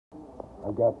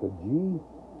I got the G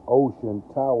Ocean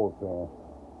Tower Fan,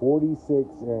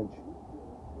 46-inch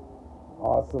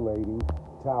oscillating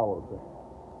tower fan.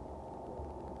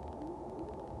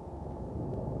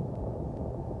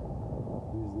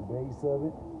 Here's the base of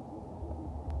it,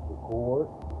 the cord.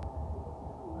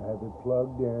 I have it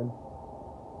plugged in.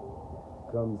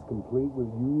 Comes complete with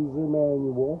user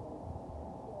manual,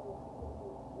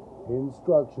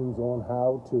 instructions on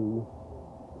how to.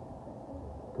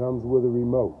 Comes with a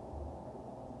remote.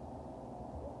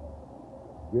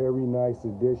 Very nice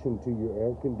addition to your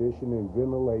air conditioning and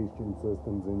ventilation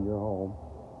systems in your home.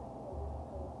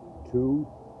 2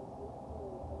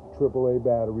 AAA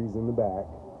batteries in the back,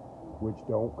 which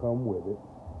don't come with it.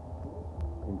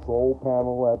 Control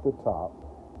panel at the top.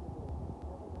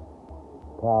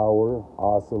 Power,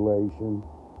 oscillation,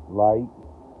 light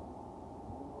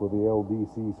for the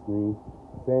LDC screen,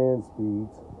 fan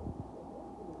speeds,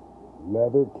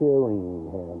 leather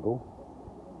carrying handle.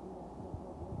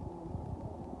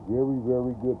 Very,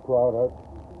 very good product.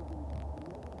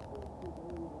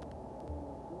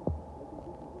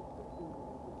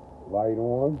 Light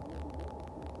on,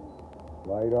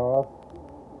 light off,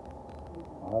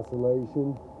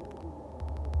 oscillation,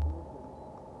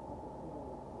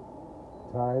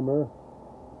 timer.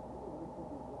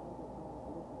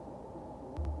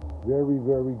 Very,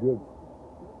 very good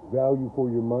value for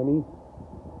your money.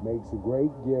 Makes a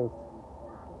great gift.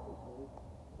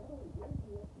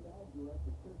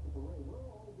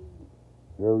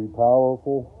 Very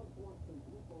powerful.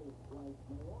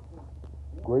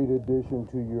 Great addition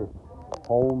to your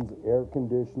home's air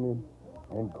conditioning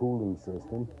and cooling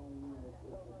system.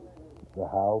 The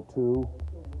how-to,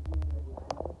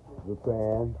 the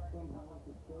fan.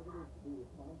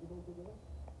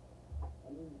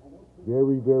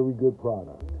 Very, very good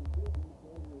product.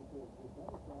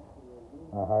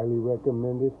 I highly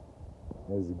recommend it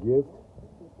as a gift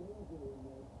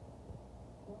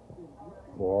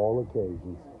for all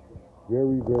occasions.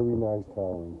 Very, very nice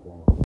towering fan.